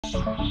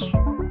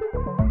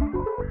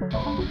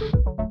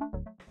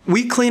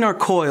We clean our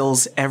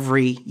coils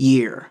every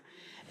year.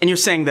 And you're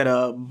saying that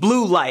a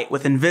blue light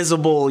with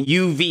invisible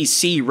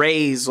UVC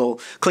rays will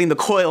clean the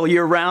coil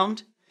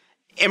year-round,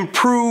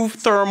 improve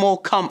thermal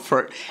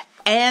comfort,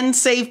 and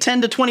save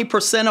 10 to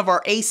 20% of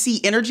our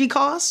AC energy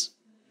costs?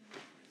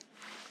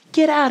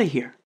 Get out of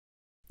here.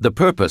 The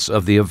purpose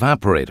of the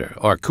evaporator,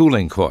 or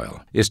cooling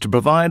coil, is to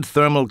provide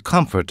thermal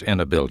comfort in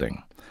a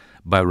building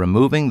by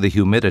removing the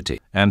humidity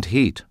and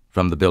heat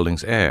from the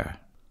building's air.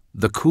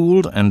 The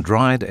cooled and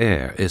dried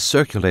air is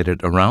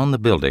circulated around the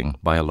building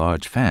by a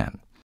large fan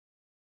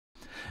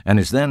and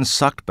is then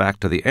sucked back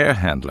to the air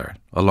handler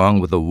along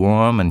with the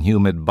warm and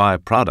humid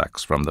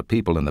byproducts from the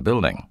people in the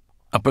building.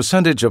 A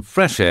percentage of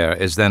fresh air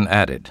is then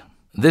added.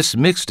 This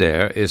mixed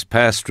air is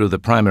passed through the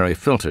primary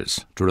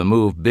filters to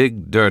remove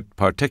big dirt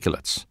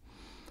particulates.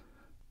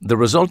 The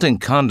resulting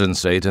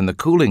condensate in the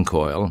cooling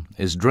coil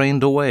is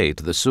drained away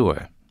to the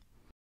sewer.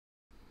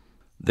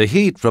 The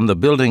heat from the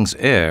building's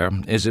air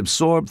is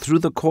absorbed through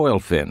the coil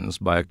fins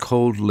by a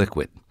cold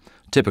liquid,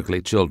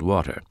 typically chilled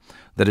water,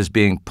 that is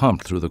being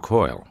pumped through the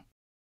coil.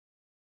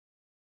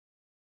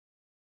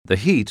 The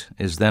heat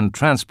is then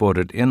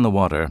transported in the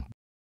water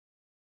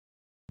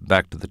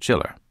back to the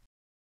chiller.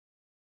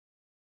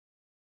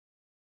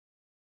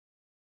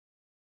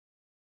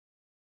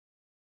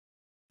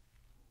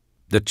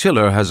 The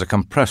chiller has a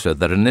compressor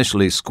that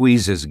initially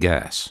squeezes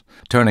gas,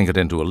 turning it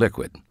into a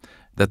liquid,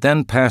 that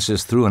then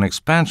passes through an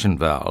expansion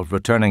valve,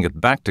 returning it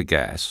back to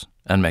gas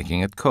and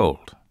making it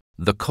cold.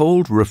 The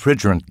cold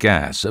refrigerant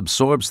gas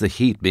absorbs the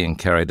heat being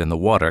carried in the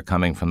water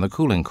coming from the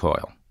cooling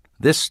coil.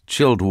 This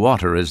chilled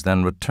water is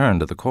then returned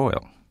to the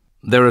coil.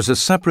 There is a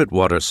separate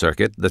water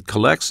circuit that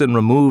collects and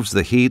removes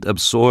the heat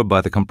absorbed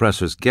by the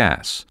compressor's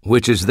gas,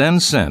 which is then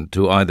sent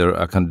to either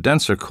a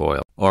condenser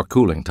coil or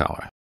cooling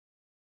tower.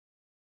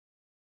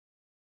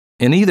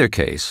 In either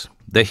case,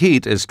 the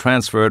heat is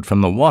transferred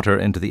from the water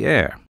into the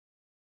air,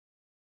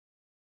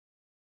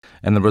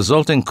 and the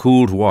resulting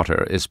cooled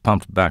water is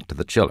pumped back to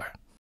the chiller.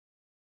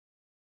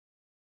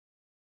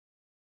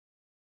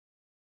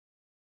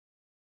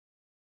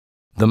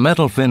 The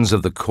metal fins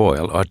of the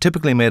coil are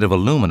typically made of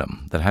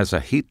aluminum that has a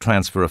heat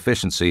transfer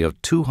efficiency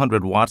of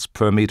 200 watts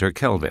per meter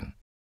Kelvin,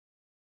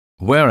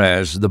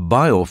 whereas the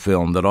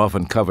biofilm that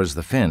often covers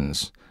the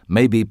fins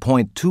may be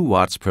 0.2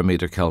 watts per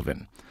meter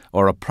Kelvin,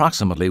 or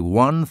approximately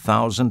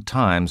 1,000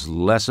 times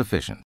less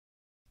efficient.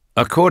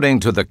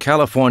 According to the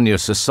California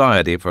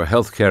Society for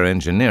Healthcare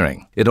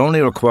Engineering, it only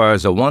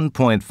requires a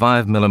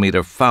 1.5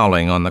 millimeter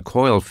fouling on the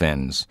coil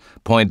fins,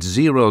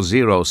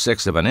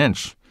 0.006 of an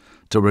inch,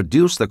 to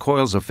reduce the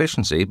coil's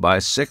efficiency by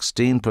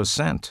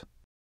 16%.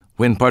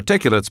 When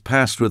particulates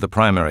pass through the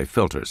primary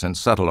filters and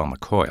settle on the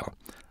coil,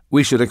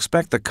 we should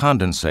expect the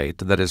condensate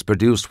that is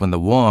produced when the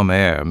warm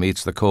air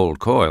meets the cold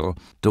coil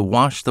to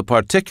wash the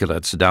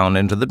particulates down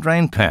into the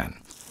drain pan,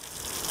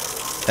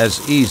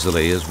 as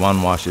easily as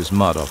one washes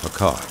mud off a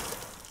car.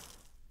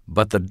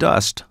 But the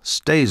dust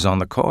stays on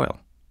the coil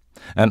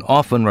and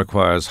often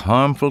requires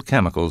harmful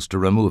chemicals to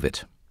remove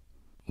it.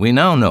 We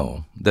now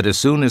know that as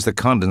soon as the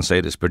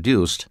condensate is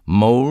produced,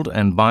 mold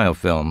and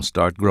biofilm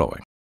start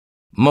growing.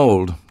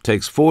 Mold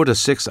takes 4 to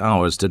 6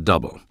 hours to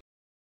double,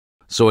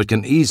 so it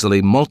can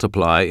easily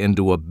multiply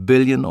into 1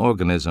 billion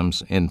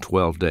organisms in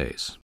 12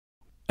 days.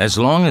 As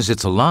long as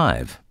it's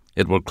alive,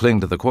 it will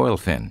cling to the coil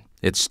fin.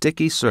 Its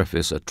sticky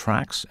surface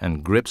attracts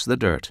and grips the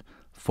dirt,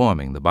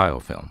 forming the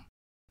biofilm.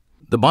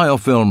 The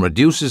biofilm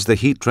reduces the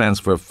heat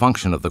transfer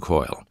function of the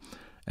coil,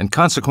 and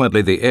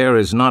consequently the air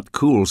is not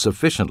cooled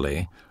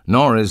sufficiently,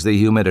 nor is the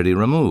humidity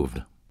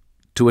removed.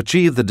 To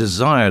achieve the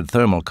desired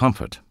thermal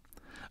comfort,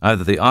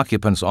 either the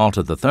occupants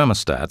alter the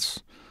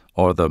thermostats,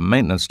 or the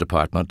maintenance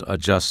department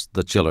adjusts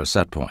the chiller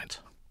set point.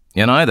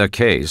 In either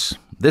case,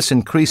 this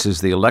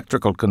increases the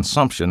electrical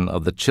consumption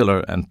of the chiller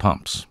and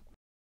pumps.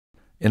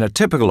 In a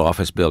typical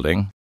office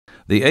building,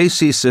 the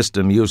AC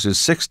system uses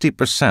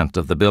 60%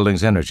 of the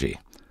building's energy,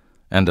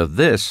 and of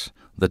this,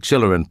 the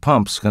chiller and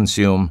pumps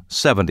consume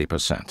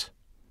 70%.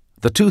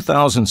 The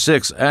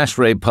 2006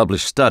 ASHRAE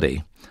published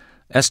study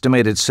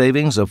estimated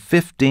savings of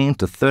 15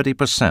 to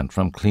 30%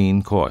 from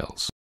clean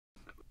coils.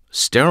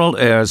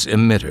 Steril-Aire's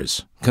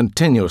emitters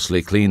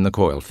continuously clean the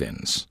coil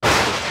fins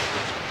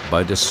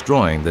by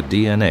destroying the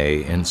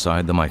DNA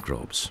inside the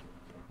microbes.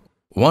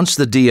 Once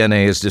the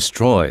DNA is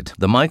destroyed,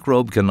 the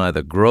microbe can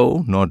neither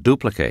grow nor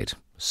duplicate,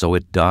 so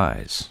it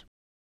dies.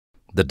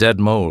 The dead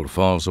mold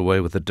falls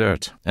away with the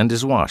dirt and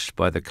is washed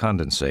by the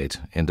condensate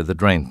into the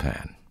drain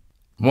pan.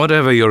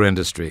 Whatever your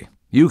industry,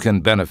 you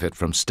can benefit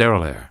from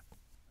Steril-Aire.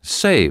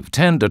 Save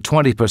 10 to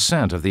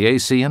 20% of the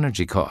AC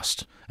energy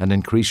cost and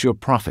increase your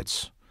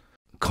profits.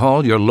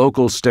 Call your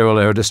local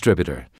Steril-Aire distributor